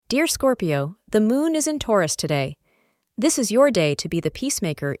Dear Scorpio, the moon is in Taurus today. This is your day to be the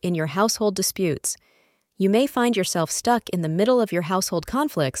peacemaker in your household disputes. You may find yourself stuck in the middle of your household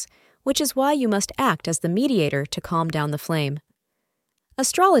conflicts, which is why you must act as the mediator to calm down the flame.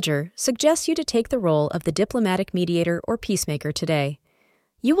 Astrologer suggests you to take the role of the diplomatic mediator or peacemaker today.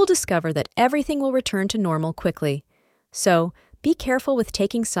 You will discover that everything will return to normal quickly. So, be careful with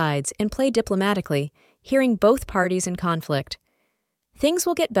taking sides and play diplomatically, hearing both parties in conflict. Things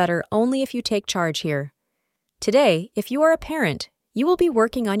will get better only if you take charge here. Today, if you are a parent, you will be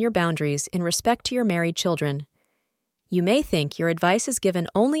working on your boundaries in respect to your married children. You may think your advice is given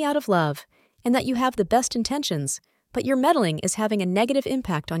only out of love and that you have the best intentions, but your meddling is having a negative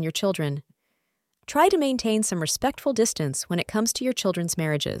impact on your children. Try to maintain some respectful distance when it comes to your children's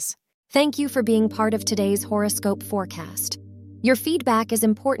marriages. Thank you for being part of today's horoscope forecast. Your feedback is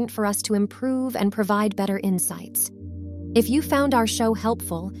important for us to improve and provide better insights. If you found our show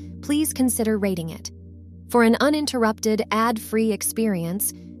helpful, please consider rating it. For an uninterrupted, ad-free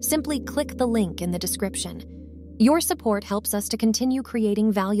experience, simply click the link in the description. Your support helps us to continue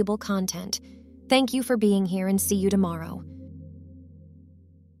creating valuable content. Thank you for being here and see you tomorrow.